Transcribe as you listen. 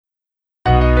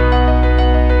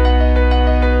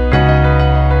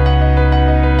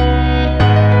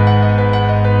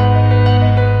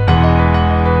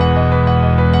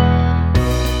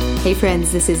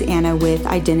friends. This is Anna with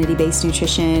Identity-Based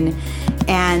Nutrition,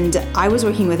 and I was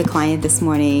working with a client this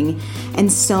morning,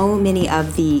 and so many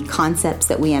of the concepts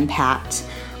that we unpacked,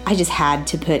 I just had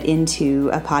to put into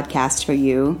a podcast for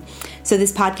you. So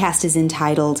this podcast is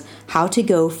entitled, How to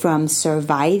Go From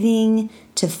Surviving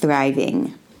to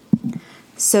Thriving.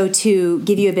 So to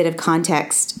give you a bit of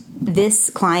context,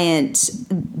 this client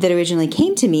that originally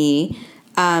came to me,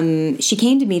 she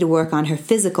came to me to work on her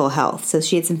physical health. So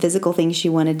she had some physical things she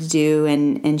wanted to do,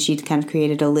 and she'd kind of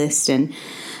created a list. And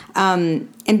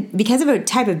because of her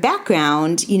type of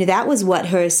background, that was what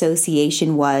her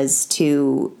association was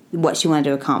to what she wanted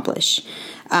to accomplish.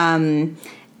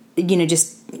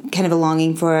 Just kind of a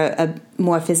longing for a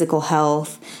more physical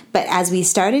health. But as we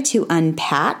started to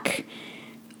unpack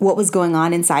what was going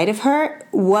on inside of her,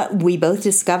 what we both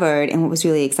discovered and what was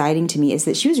really exciting to me is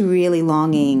that she was really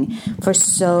longing for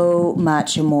so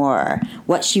much more.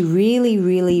 What she really,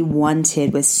 really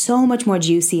wanted was so much more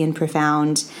juicy and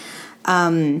profound,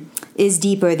 is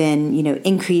deeper than,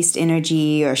 increased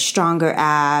energy or stronger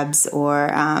abs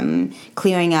or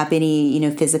clearing up any,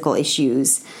 physical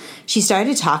issues. She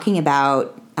started talking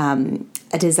about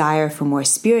a desire for more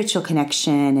spiritual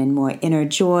connection and more inner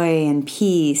joy and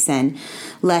peace and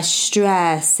less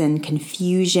stress and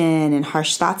confusion and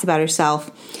harsh thoughts about herself.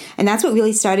 And that's what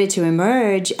really started to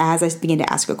emerge as I began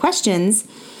to ask her questions.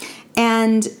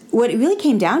 And what it really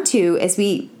came down to as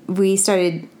we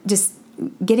started just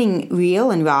getting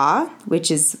real and raw,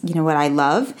 which is, what I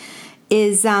love,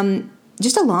 is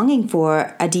just a longing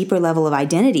for a deeper level of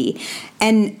identity.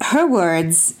 And her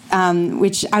words,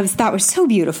 which I thought were so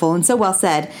beautiful and so well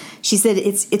said, she said,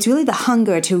 it's really the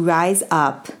hunger to rise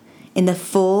up in the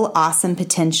full, awesome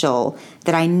potential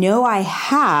that I know I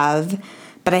have,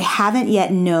 but I haven't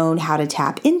yet known how to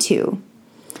tap into.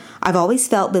 I've always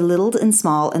felt belittled and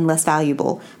small and less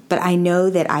valuable, but I know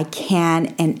that I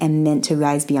can and am meant to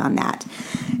rise beyond that.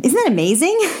 Isn't that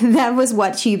amazing? That was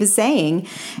what she was saying.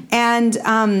 And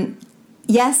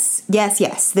yes.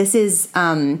 This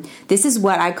is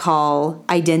what I call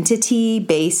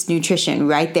identity-based nutrition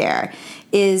right there.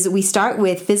 Is we start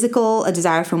with a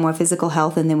desire for more physical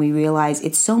health, and then we realize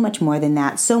it's so much more than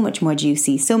that, so much more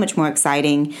juicy, so much more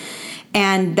exciting.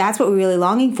 And that's what we're really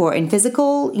longing for. And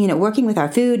physical, working with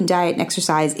our food and diet and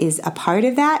exercise is a part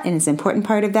of that, and it's an important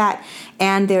part of that.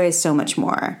 And there is so much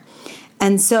more.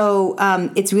 And so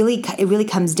it really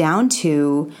comes down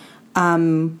to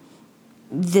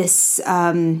this,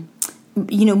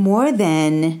 more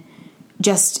than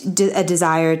just a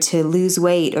desire to lose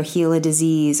weight or heal a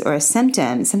disease or a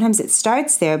symptom. Sometimes it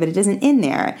starts there, but it doesn't end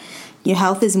there. Your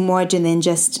health is more than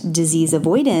just disease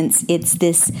avoidance. It's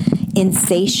this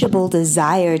insatiable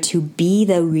desire to be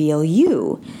the real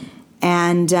you.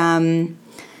 And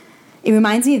it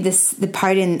reminds me of the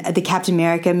part in the Captain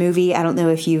America movie. I don't know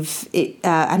if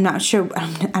I'm not sure.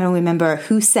 I don't remember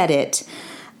who said it.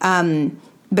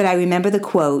 But I remember the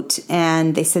quote,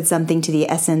 and they said something to the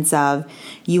essence of,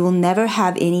 you will never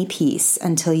have any peace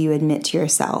until you admit to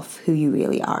yourself who you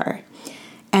really are.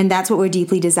 And that's what we're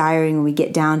deeply desiring when we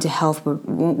get down to health.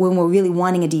 When we're really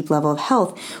wanting a deep level of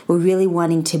health, we're really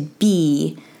wanting to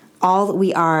be all that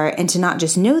we are, and to not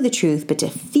just know the truth, but to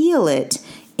feel it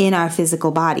in our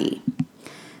physical body.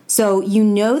 So you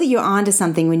know that you're onto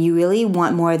something when you really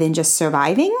want more than just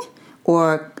surviving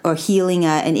or healing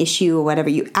an issue or whatever.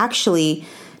 You actually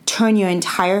turn your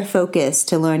entire focus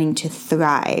to learning to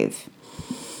thrive.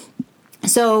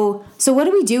 So what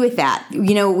do we do with that?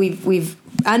 We've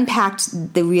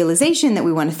unpacked the realization that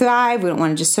we want to thrive. We don't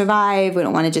want to just survive. We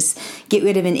don't want to just get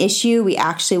rid of an issue. We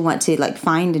actually want to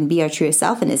find and be our truest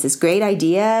self. And it's this great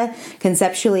idea.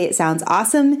 Conceptually, it sounds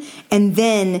awesome. And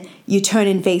then you turn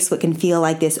and face what can feel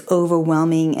like this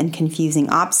overwhelming and confusing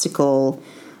obstacle.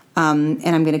 And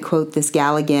I'm going to quote this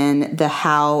gal again, the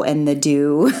how and the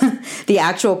do, the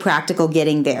actual practical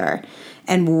getting there.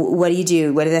 And what do you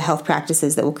do? What are the health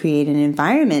practices that will create an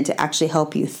environment to actually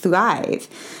help you thrive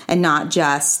and not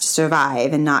just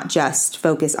survive and not just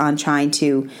focus on trying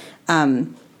to,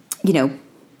 live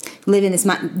in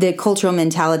the cultural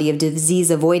mentality of disease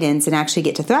avoidance and actually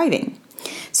get to thriving?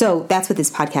 So that's what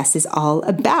this podcast is all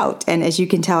about. And as you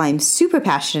can tell, I'm super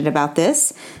passionate about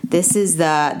this. This is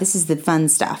the fun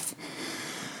stuff.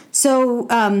 So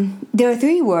there are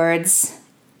 3 words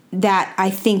that I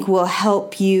think will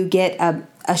help you get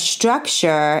a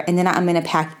structure, and then I'm going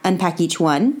to unpack each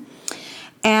one.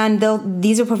 And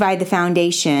these will provide the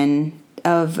foundation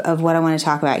of what I want to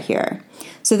talk about here.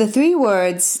 So the 3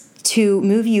 words to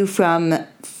move you from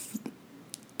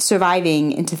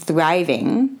surviving into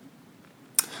thriving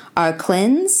are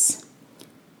cleanse,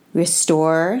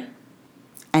 restore,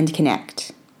 and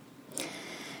connect.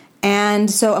 And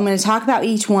so I'm going to talk about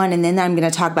each one, and then I'm going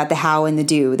to talk about the how and the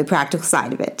do, the practical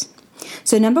side of it.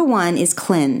 So number one is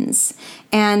cleanse.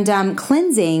 And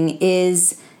cleansing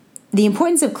is, the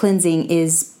importance of cleansing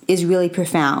is really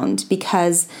profound,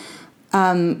 because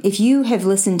if you have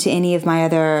listened to any of my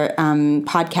other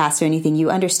podcasts or anything, you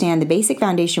understand the basic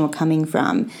foundation we're coming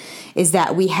from is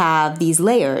that we have these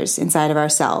layers inside of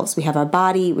ourselves. We have our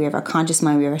body, we have our conscious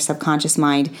mind, we have our subconscious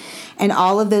mind, and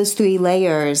all of those three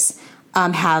layers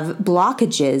have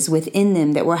blockages within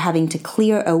them that we're having to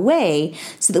clear away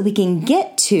so that we can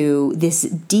get to this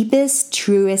deepest,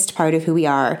 truest part of who we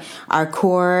are, our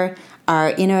core,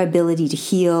 our inner ability to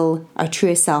heal, our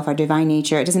truest self, our divine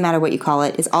nature. It doesn't matter what you call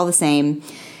it. It's all the same.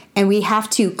 And we have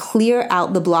to clear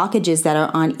out the blockages that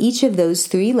are on each of those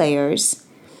three layers,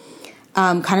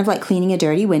 kind of like cleaning a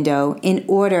dirty window, in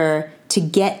order to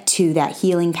get to that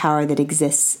healing power that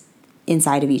exists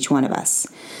inside of each one of us.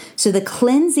 So the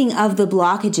cleansing of the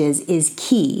blockages is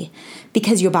key,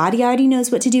 because your body already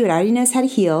knows what to do. It already knows how to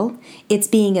heal. It's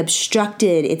being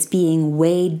obstructed. It's being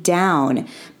weighed down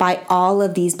by all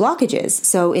of these blockages.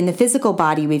 So in the physical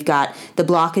body, we've got the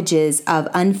blockages of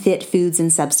unfit foods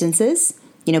and substances,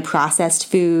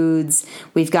 processed foods.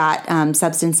 We've got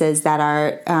substances that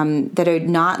are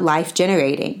not life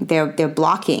generating. They're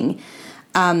blocking.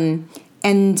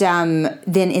 And then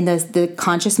in the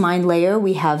conscious mind layer,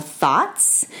 we have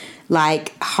thoughts,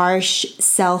 like harsh,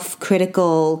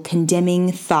 self-critical,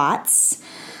 condemning thoughts.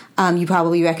 You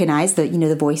probably recognize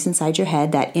the voice inside your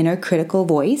head, that inner critical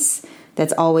voice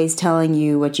that's always telling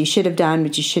you what you should have done,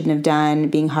 what you shouldn't have done,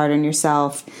 being hard on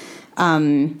yourself.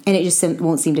 And it just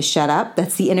won't seem to shut up.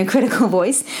 That's the inner critical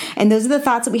voice. And those are the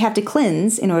thoughts that we have to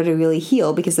cleanse in order to really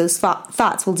heal, because those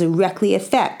thoughts will directly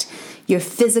affect your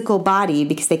physical body,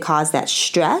 because they cause that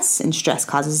stress, and stress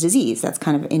causes disease. That's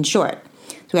kind of in short.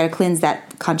 So we got to cleanse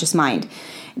that conscious mind.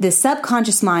 The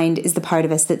subconscious mind is the part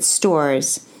of us that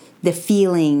stores the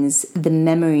feelings, the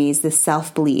memories, the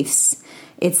self-beliefs.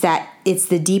 It's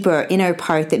the deeper inner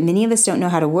part that many of us don't know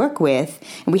how to work with.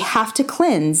 And we have to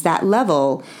cleanse that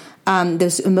level.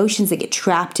 Those emotions that get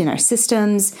trapped in our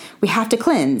systems, we have to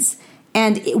cleanse.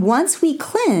 And once we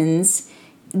cleanse,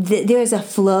 there's a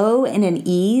flow and an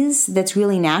ease that's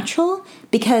really natural,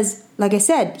 because, like I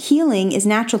said, healing is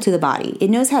natural to the body. It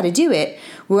knows how to do it.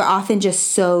 We're often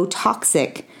just so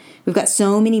toxic. We've got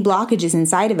so many blockages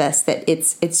inside of us that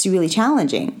it's really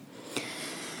challenging.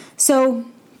 So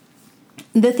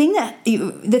the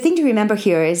thing to remember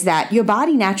here is that your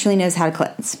body naturally knows how to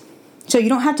cleanse. So you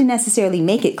don't have to necessarily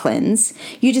make it cleanse.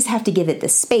 You just have to give it the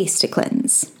space to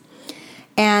cleanse.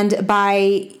 And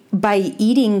by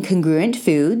eating congruent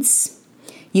foods,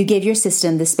 you give your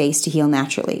system the space to heal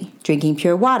naturally. Drinking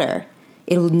pure water,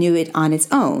 it'll do it on its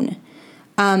own.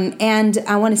 And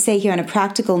I want to say here on a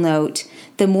practical note,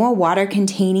 the more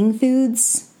water-containing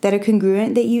foods that are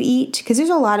congruent that you eat, because there's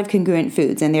a lot of congruent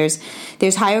foods, and there's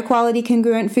higher quality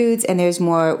congruent foods, and there's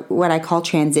more what I call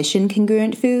transition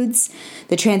congruent foods.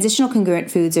 The transitional congruent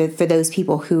foods are for those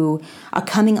people who are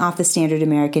coming off the standard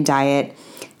American diet,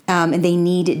 and they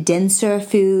need denser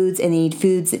foods, and they need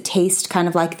foods that taste kind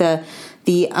of like the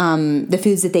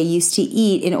foods that they used to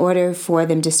eat, in order for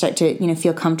them to start to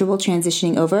feel comfortable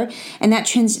transitioning over. And that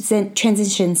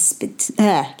transition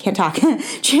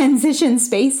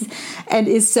space and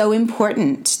is so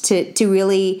important to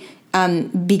really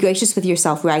be gracious with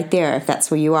yourself right there, if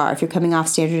that's where you are. If you're coming off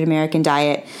standard American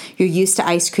diet, you're used to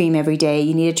ice cream every day,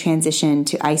 you need a transition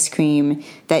to ice cream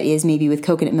that is maybe with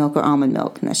coconut milk or almond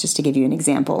milk. And that's just to give you an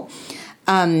example.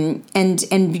 And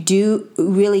do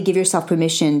really give yourself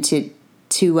permission to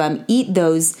eat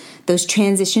those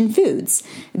transition foods.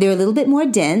 They're a little bit more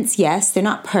dense. Yes, they're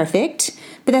not perfect,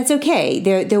 but that's okay.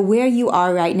 They're where you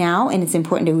are right now, and it's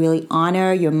important to really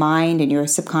honor your mind and your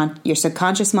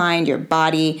subconscious mind, your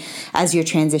body, as you're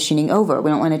transitioning over. We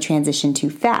don't want to transition too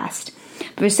fast.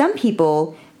 But for some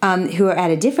people who are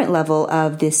at a different level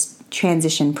of this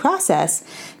transition process,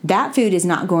 that food is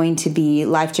not going to be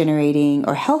life-generating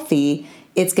or healthy.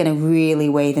 It's going to really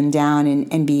weigh them down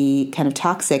and be kind of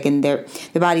toxic, and their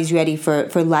body's ready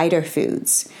for lighter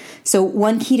foods. So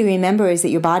one key to remember is that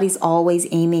your body's always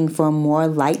aiming for more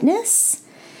lightness.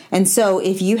 And so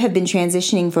if you have been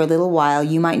transitioning for a little while,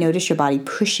 you might notice your body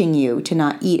pushing you to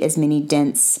not eat as many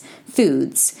dense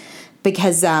foods,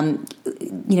 because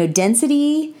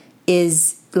density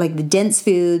is like the dense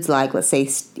foods, like let's say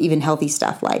even healthy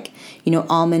stuff like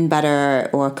almond butter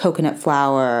or coconut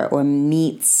flour or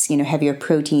meats, heavier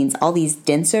proteins, all these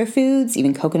denser foods,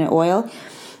 even coconut oil.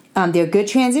 They're good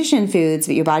transition foods,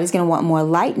 but your body's going to want more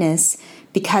lightness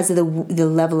because of the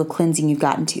level of cleansing you've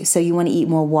gotten to. So you want to eat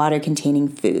more water-containing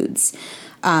foods.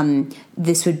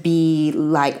 This would be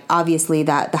like, obviously,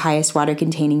 that the highest water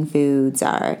containing foods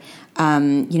are,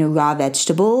 raw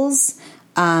vegetables.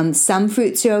 Some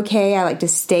fruits are okay. I like to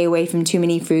stay away from too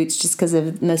many fruits just because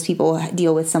of most people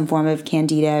deal with some form of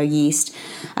candida or yeast,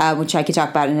 which I could talk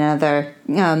about in another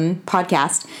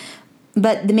podcast.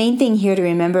 But the main thing here to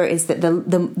remember is that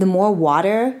the more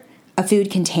water a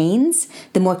food contains,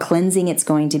 the more cleansing it's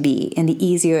going to be, and the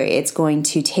easier it's going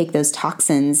to take those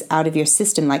toxins out of your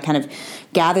system, like kind of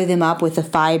gather them up with the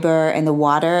fiber and the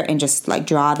water and just like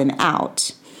draw them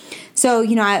out. So,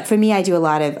 for me, I do a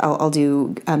lot of, I'll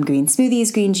do green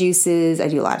smoothies, green juices. I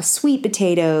do a lot of sweet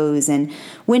potatoes and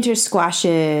winter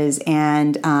squashes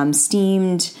and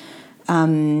steamed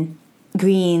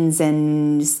greens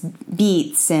and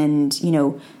beets. And,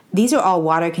 these are all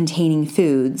water containing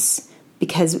foods,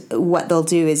 because what they'll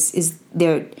do is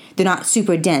they're not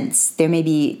super dense. They may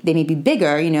be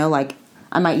bigger, like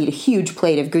I might eat a huge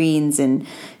plate of greens and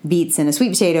beets and a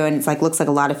sweet potato, and it's like looks like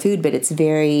a lot of food, but it's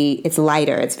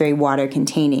lighter, it's very water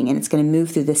containing, and it's going to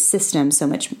move through the system so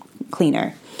much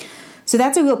cleaner. So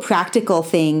that's a real practical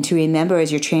thing to remember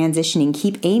as you're transitioning.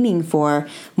 Keep aiming for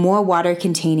more water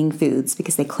containing foods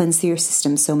because they cleanse through your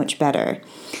system so much better.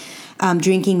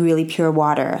 Drinking really pure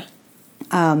water.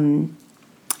 And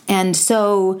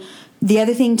so the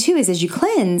other thing, too, is as you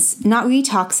cleanse, not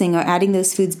retoxing or adding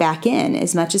those foods back in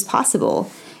as much as possible.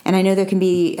 And I know there can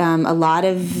be a lot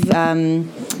of,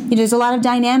 there's a lot of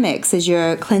dynamics as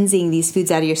you're cleansing these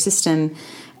foods out of your system.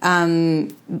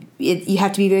 You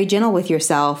have to be very gentle with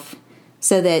yourself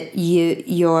so that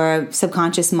your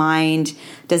subconscious mind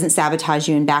doesn't sabotage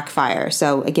you and backfire.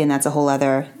 So, again, that's a whole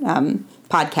other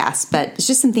podcast. But it's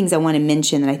just some things I want to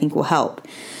mention that I think will help.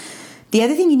 The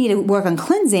other thing you need to work on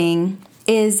cleansing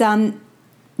is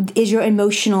your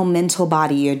emotional mental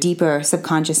body, your deeper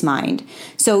subconscious mind.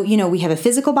 So, we have a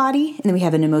physical body and then we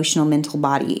have an emotional mental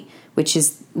body, which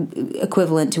is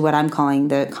equivalent to what I'm calling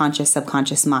the conscious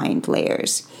subconscious mind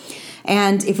layers.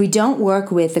 And if we don't work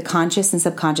with the conscious and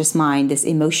subconscious mind, this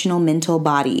emotional mental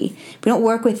body, if we don't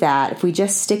work with that, if we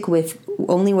just stick with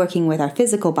only working with our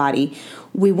physical body,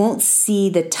 we won't see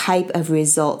the type of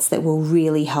results that will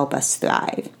really help us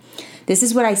thrive. This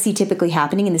is what I see typically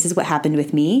happening, and this is what happened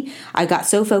with me. I got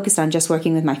so focused on just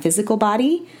working with my physical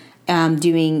body,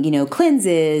 doing,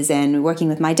 cleanses and working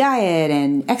with my diet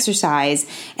and exercise,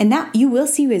 and that you will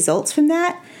see results from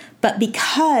that. But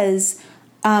because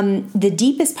the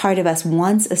deepest part of us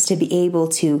wants us to be able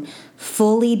to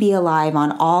fully be alive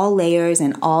on all layers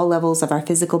and all levels of our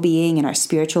physical being and our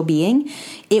spiritual being,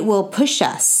 it will push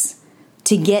us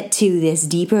to get to this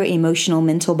deeper emotional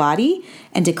mental body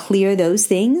and to clear those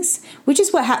things, which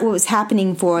is what was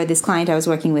happening for this client I was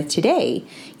working with today.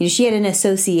 She had an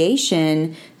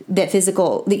association that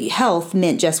physical health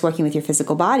meant just working with your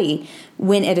physical body,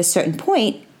 when at a certain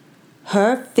point,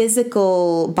 her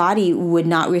physical body would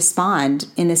not respond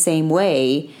in the same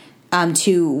way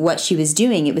to what she was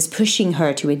doing. It was pushing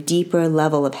her to a deeper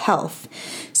level of health.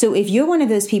 So if you're one of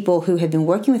those people who have been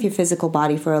working with your physical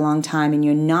body for a long time and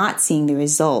you're not seeing the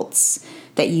results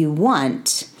that you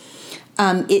want,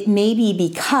 it may be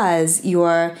because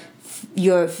your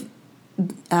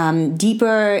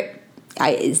deeper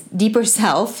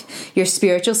self, your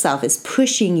spiritual self, is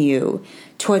pushing you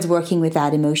towards working with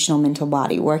that emotional mental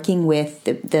body, working with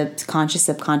the conscious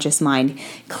subconscious mind,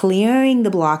 clearing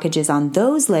the blockages on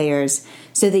those layers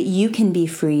so that you can be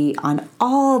free on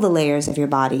all the layers of your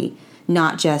body,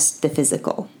 not just the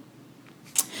physical.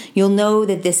 You'll know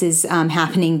that this is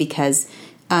happening because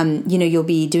you'll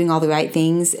be doing all the right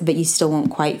things, but you still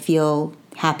won't quite feel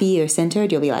happy or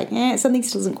centered. You'll be like, something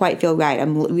still doesn't quite feel right.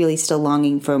 I'm really still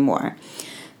longing for more.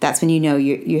 That's when you know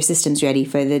your system's ready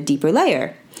for the deeper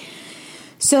layer.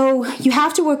 So you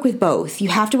have to work with both. You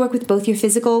have to work with both your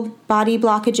physical body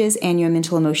blockages and your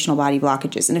mental emotional body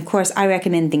blockages. And of course, I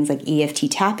recommend things like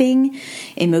EFT tapping,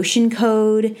 emotion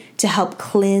code to help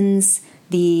cleanse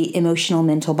the emotional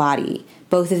mental body.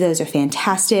 Both of those are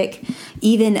fantastic.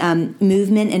 Even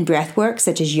movement and breath work,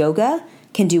 such as yoga,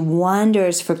 can do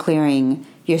wonders for clearing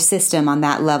your system on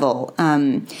that level.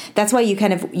 That's why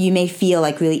you may feel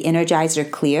like really energized or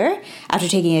clear after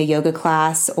taking a yoga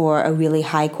class or a really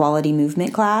high quality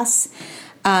movement class,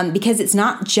 because it's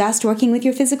not just working with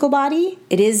your physical body.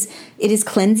 It is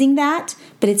cleansing that,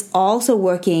 but it's also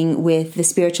working with the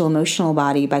spiritual emotional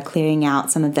body by clearing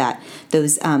out some of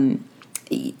those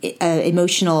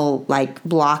emotional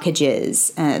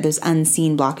blockages, those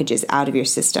unseen blockages out of your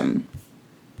system.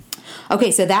 Okay,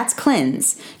 so that's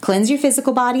cleanse. Cleanse your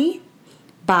physical body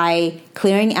by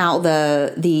clearing out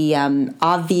the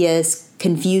obvious,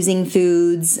 confusing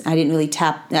foods. I didn't really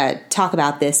talk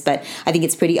about this, but I think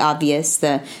it's pretty obvious.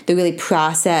 The really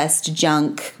processed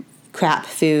junk crap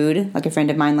food, like a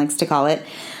friend of mine likes to call it.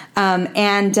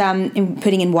 And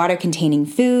putting in water-containing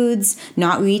foods,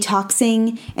 not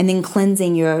retoxing, and then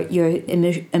cleansing your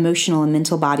emotional and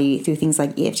mental body through things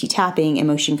like EFT tapping,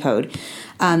 emotion code.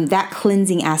 That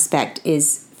cleansing aspect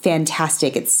is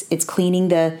fantastic. It's cleaning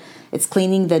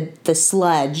the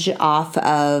sludge off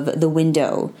of the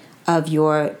window of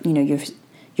your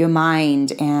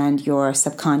mind and your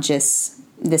subconscious,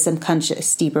 the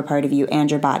subconscious deeper part of you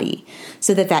and your body,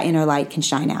 so that inner light can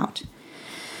shine out.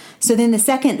 So then the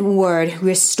second word,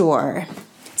 restore.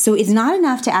 So it's not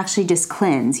enough to actually just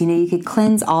cleanse. You could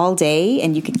cleanse all day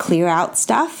and you could clear out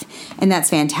stuff, and that's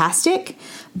fantastic.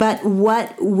 But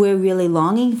what we're really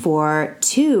longing for,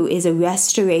 too, is a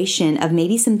restoration of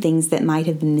maybe some things that might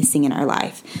have been missing in our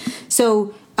life.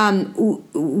 So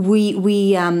we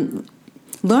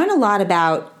learn a lot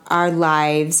about our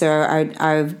lives or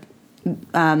our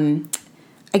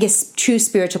I guess, true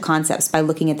spiritual concepts by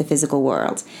looking at the physical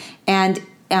world. And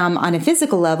on a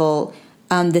physical level,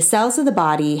 the cells of the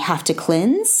body have to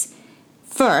cleanse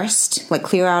first, like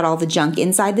clear out all the junk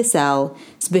inside the cell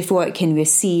before it can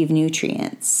receive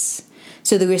nutrients.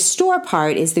 So the restore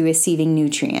part is the receiving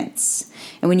nutrients.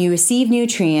 And when you receive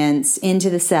nutrients into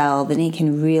the cell, then it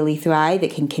can really thrive.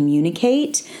 It can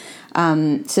communicate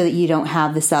so that you don't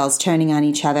have the cells turning on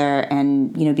each other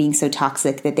and, being so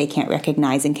toxic that they can't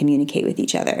recognize and communicate with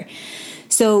each other.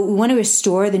 So we want to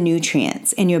restore the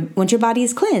nutrients, and once your body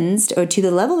is cleansed, or to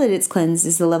the level that it's cleansed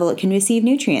is the level it can receive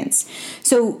nutrients.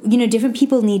 So, different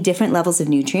people need different levels of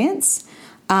nutrients.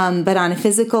 But on a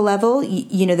physical level,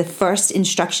 the first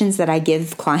instructions that I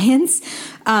give clients,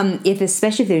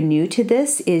 especially if they're new to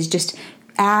this, is just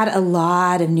add a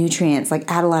lot of nutrients, like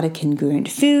add a lot of congruent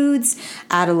foods,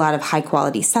 add a lot of high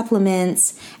quality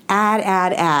supplements,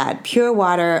 add, pure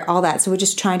water, all that. So we're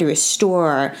just trying to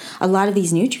restore a lot of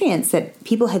these nutrients that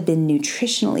people have been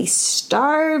nutritionally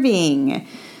starving,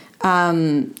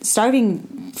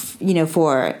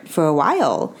 for a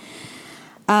while.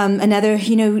 Another,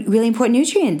 really important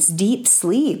nutrients, deep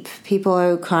sleep. People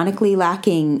are chronically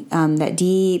lacking that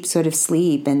deep sort of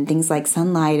sleep, and things like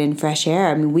sunlight and fresh air.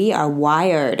 I mean, we are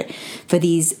wired for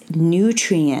these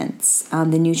nutrients,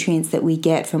 the nutrients that we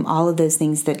get from all of those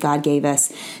things that God gave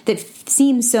us that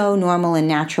seem so normal and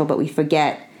natural, but we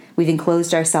forget. We've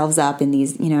enclosed ourselves up in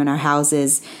these, in our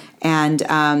houses, and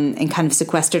kind of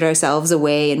sequestered ourselves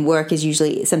away, and work is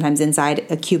usually sometimes inside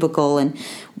a cubicle, and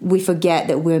we forget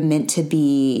that we're meant to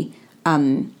be,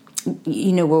 we're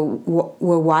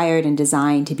wired and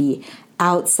designed to be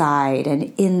outside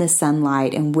and in the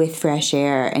sunlight and with fresh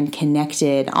air and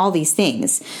connected, all these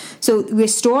things. So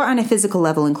restore on a physical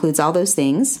level includes all those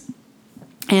things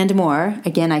and more.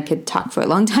 Again, I could talk for a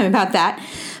long time about that.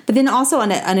 But then also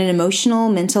on an emotional,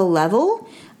 mental level,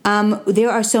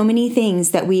 there are so many things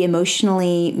that we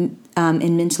emotionally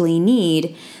and mentally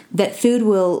need that food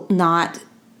will not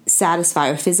satisfy,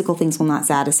 or physical things will not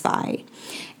satisfy.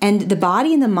 And the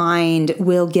body and the mind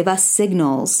will give us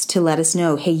signals to let us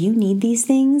know, hey, you need these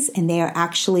things, and they are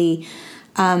actually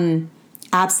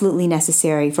absolutely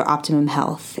necessary for optimum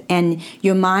health. And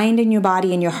your mind and your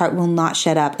body and your heart will not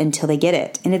shut up until they get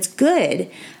it. And it's good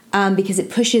because it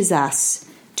pushes us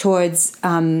towards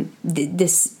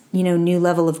this new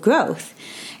level of growth.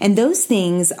 And those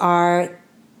things are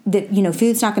that,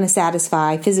 food's not going to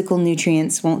satisfy, physical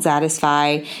nutrients won't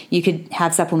satisfy. You could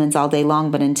have supplements all day long,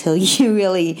 but until you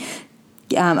really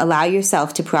allow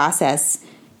yourself to process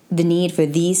the need for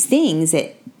these things,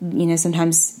 that,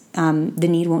 sometimes the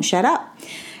need won't shut up.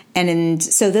 And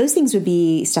so those things would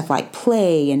be stuff like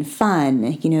play and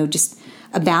fun, just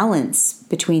a balance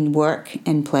between work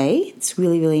and play. It's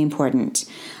really, really important.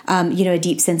 A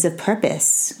deep sense of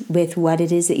purpose with what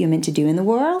it is that you're meant to do in the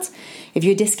world. If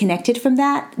you're disconnected from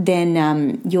that,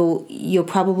 then you'll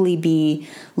probably be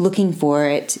looking for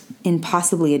it in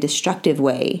possibly a destructive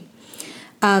way.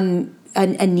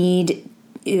 A need,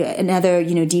 another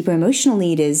deeper emotional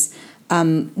need is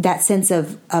that sense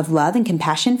of love and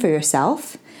compassion for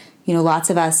yourself. Lots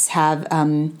of us have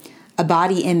a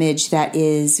body image that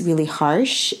is really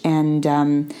harsh, and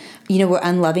we're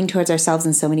unloving towards ourselves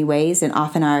in so many ways, and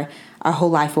often our whole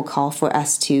life will call for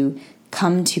us to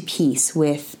come to peace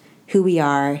with who we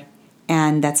are,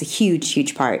 and that's a huge,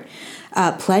 huge part.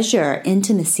 Pleasure,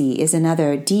 intimacy is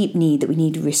another deep need that we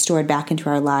need restored back into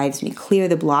our lives. We clear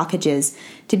the blockages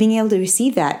to being able to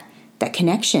receive that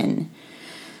connection.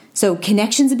 So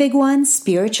connection's a big one.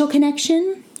 Spiritual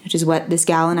connection, which is what this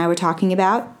gal and I were talking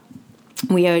about.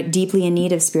 We are deeply in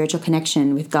need of spiritual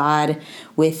connection with God,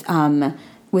 with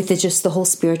just the whole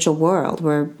spiritual world.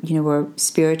 We're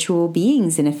spiritual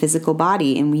beings in a physical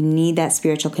body, and we need that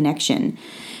spiritual connection.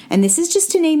 And this is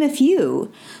just to name a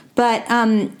few. But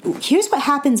here's what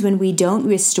happens when we don't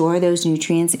restore those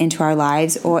nutrients into our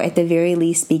lives, or at the very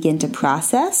least begin to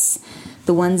process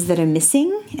the ones that are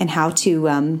missing, and how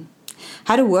to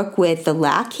work with the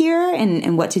lack here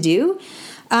and what to do.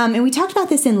 And we talked about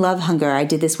this in Love Hunger. I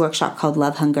did this workshop called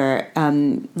Love Hunger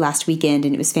last weekend,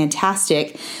 and it was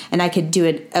fantastic. And I could do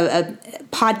a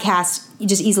podcast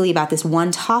just easily about this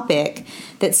one topic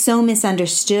that's so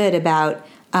misunderstood about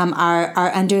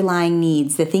our underlying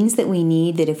needs, the things that we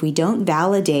need that if we don't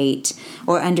validate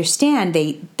or understand,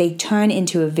 they turn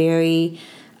into a very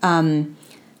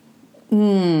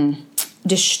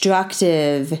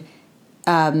destructive,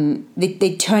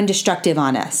 they turn destructive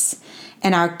on us.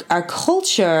 And our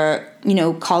culture,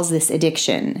 calls this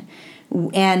addiction.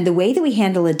 And the way that we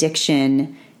handle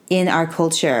addiction in our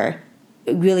culture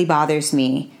really bothers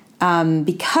me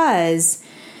because,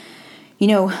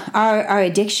 our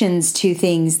addictions to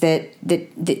things that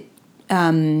we,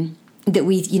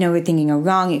 we're thinking are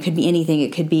wrong. It could be anything.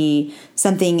 It could be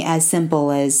something as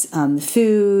simple as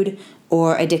food,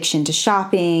 or addiction to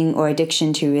shopping, or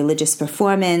addiction to religious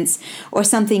performance, or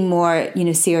something more,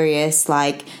 serious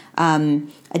like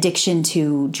addiction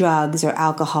to drugs or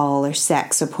alcohol or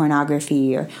sex or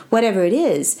pornography or whatever it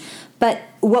is. But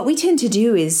what we tend to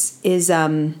do is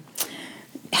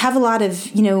have a lot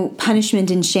of,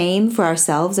 punishment and shame for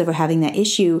ourselves over having that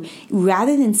issue,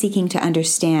 rather than seeking to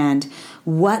understand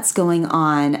what's going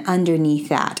on underneath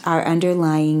that, our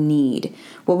underlying need.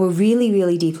 What we're really,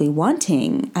 really deeply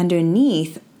wanting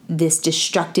underneath this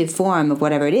destructive form of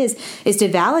whatever it is to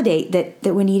validate that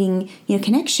we're needing,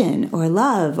 connection or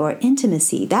love or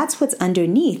intimacy. That's what's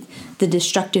underneath the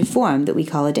destructive form that we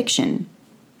call addiction.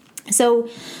 So,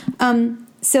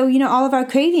 all of our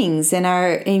cravings and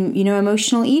our,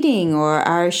 emotional eating or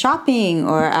our shopping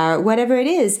or our whatever it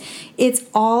is, it's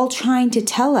all trying to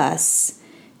tell us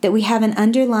that we have an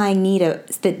underlying need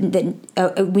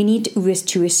that we need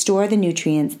to restore the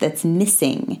nutrients that's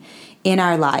missing in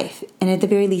our life, and at the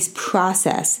very least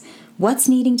process what's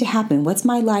needing to happen. What's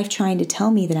my life trying to tell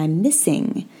me that I'm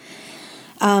missing?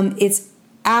 It's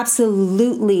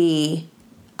absolutely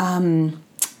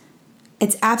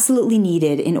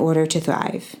needed in order to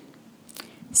thrive.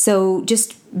 So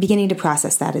just beginning to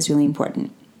process that is really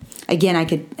important. Again, I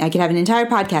could have an entire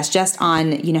podcast just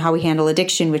on, how we handle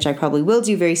addiction, which I probably will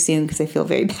do very soon because I feel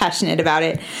very passionate about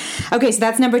it. Okay, so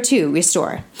that's number 2,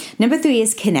 restore. Number 3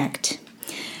 is connect.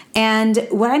 And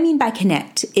what I mean by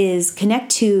connect is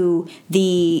connect to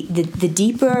the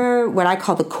deeper, what I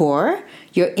call the core,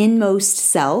 your inmost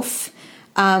self,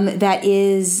 that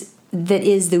is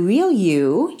the real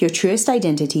you, your truest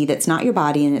identity. That's not your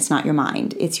body and it's not your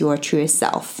mind. It's your truest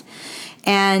self.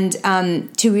 And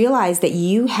to realize that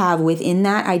you have within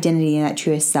that identity and that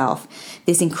truest self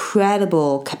this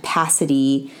incredible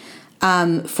capacity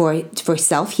for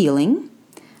self-healing.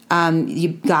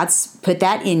 God's put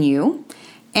that in you.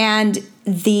 And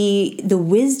the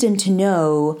wisdom to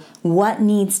know what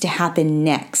needs to happen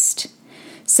next.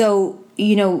 So,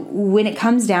 when it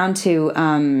comes down to,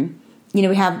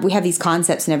 we have these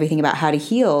concepts and everything about how to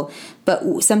heal,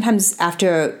 but sometimes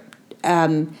after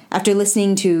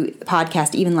listening to a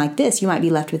podcast even like this, you might be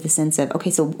left with a sense of,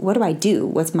 okay, so what do I do?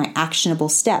 What's my actionable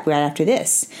step right after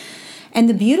this? And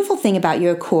the beautiful thing about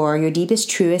your core, your deepest,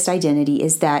 truest identity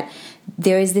is that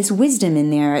there is this wisdom in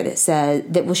there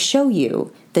that will show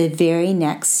you the very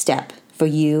next step for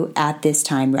you at this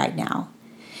time right now.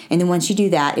 And then once you do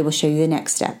that, it will show you the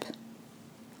next step.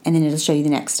 And then it'll show you the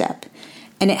next step.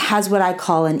 And it has what I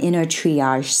call an inner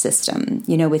triage system.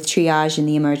 With triage in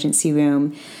the emergency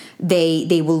room,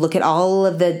 they will look at all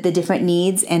of the different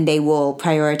needs and they will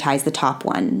prioritize the top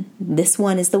one. This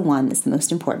one is the one that's the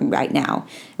most important right now.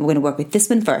 And we're going to work with this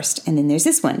one first, and then there's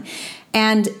this one.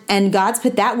 And God's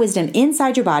put that wisdom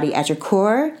inside your body at your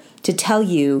core to tell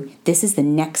you this is the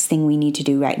next thing we need to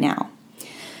do right now.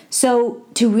 So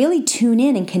to really tune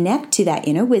in and connect to that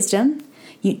inner wisdom,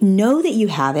 you know that you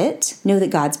have it, know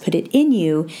that God's put it in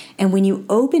you, and when you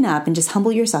open up and just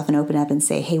humble yourself and open up and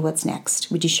say, hey, what's next?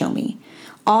 Would you show me?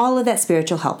 All of that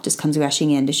spiritual help just comes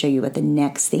rushing in to show you what the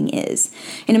next thing is.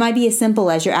 And it might be as simple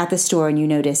as you're at the store and you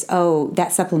notice, oh,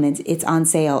 that supplement, it's on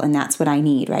sale and that's what I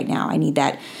need right now. I need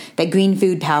that green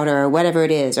food powder or whatever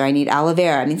it is, or I need aloe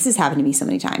vera. I mean, this has happened to me so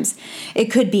many times. It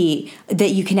could be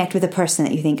that you connect with a person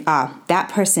that you think, that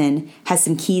person has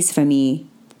some keys for me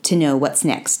to know what's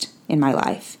next in my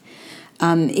life.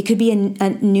 It could be a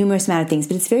numerous amount of things,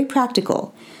 but it's very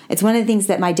practical. It's one of the things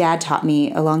that my dad taught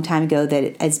me a long time ago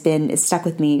that it's stuck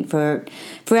with me for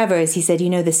forever. Is he said,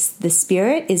 the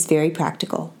spirit is very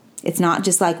practical. It's not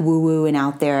just like woo-woo and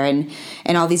out there and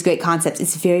all these great concepts.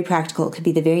 It's very practical. It could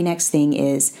be the very next thing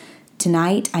is,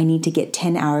 tonight I need to get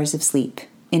 10 hours of sleep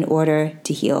in order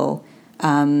to heal,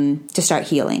 to start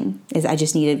healing. I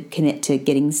just need to commit to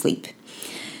getting sleep.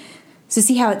 So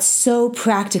see how it's so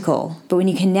practical, but when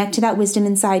you connect to that wisdom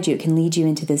inside you, it can lead you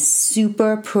into this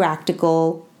super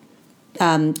practical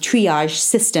triage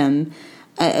system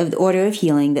of the order of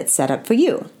healing that's set up for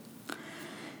you.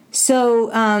 So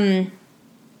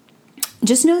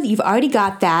just know that you've already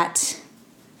got that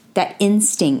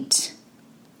instinct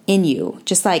in you.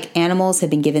 Just like animals have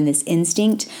been given this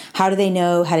instinct. How do they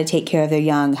know how to take care of their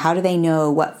young? How do they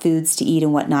know what foods to eat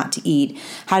and what not to eat?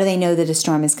 How do they know that a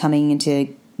storm is coming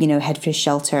into head for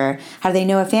shelter? How do they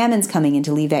know a famine's coming and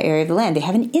to leave that area of the land? They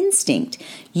have an instinct.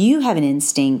 You have an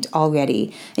instinct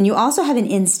already. And you also have an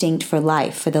instinct for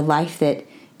life, for the life that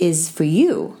is for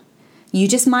you. You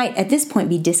just might, at this point,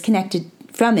 be disconnected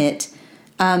from it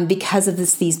because of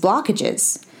these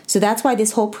blockages. So that's why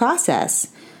this whole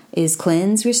process is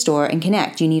cleanse, restore, and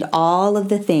connect. You need all of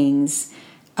the things,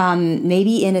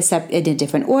 maybe in a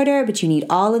different order, but you need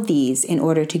all of these in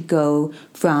order to go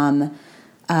from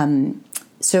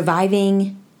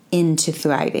surviving into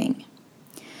thriving.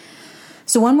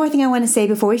 So one more thing I want to say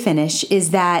before we finish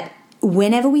is that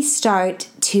whenever we start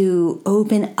to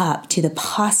open up to the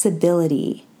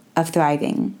possibility of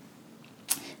thriving,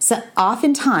 so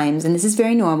oftentimes, and this is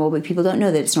very normal, but people don't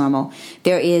know that it's normal,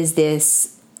 there is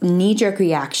this knee-jerk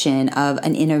reaction of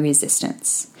an inner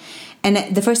resistance. And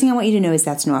the first thing I want you to know is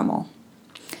that's normal.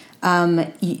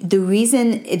 The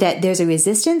reason that there's a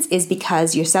resistance is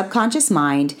because your subconscious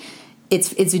mind,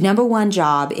 its number one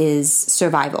job is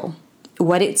survival.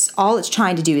 All it's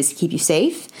trying to do is keep you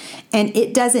safe, and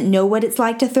it doesn't know what it's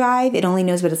like to thrive. It only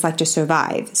knows what it's like to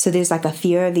survive. So there's like a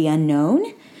fear of the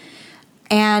unknown,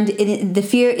 and the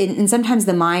fear. And sometimes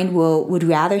the mind would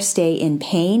rather stay in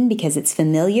pain because it's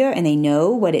familiar and they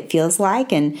know what it feels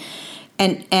like, and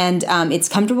it's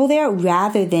comfortable there,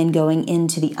 rather than going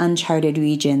into the uncharted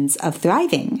regions of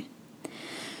thriving.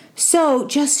 So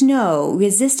just know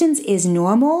resistance is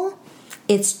normal.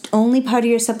 It's only part of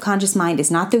your subconscious mind.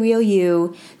 It's not the real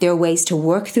you. There are ways to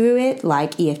work through it,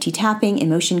 like EFT tapping,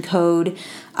 emotion code,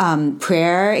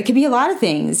 prayer. It could be a lot of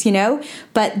things,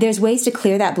 but there's ways to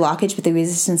clear that blockage, but the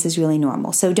resistance is really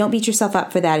normal. So don't beat yourself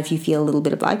up for that if you feel a little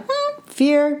bit of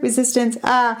fear, resistance.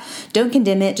 Don't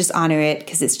condemn it. Just honor it,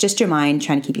 because it's just your mind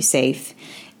trying to keep you safe.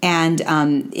 And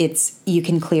you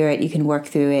can clear it, you can work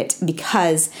through it,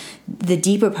 because the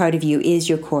deeper part of you is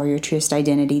your core, your truest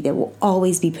identity that will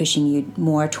always be pushing you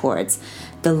more towards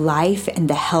the life and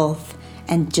the health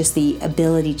and just the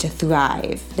ability to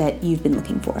thrive that you've been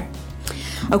looking for.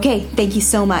 Okay, thank you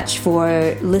so much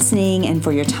for listening and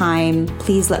for your time.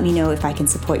 Please let me know if I can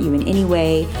support you in any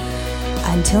way.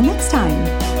 Until next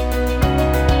time.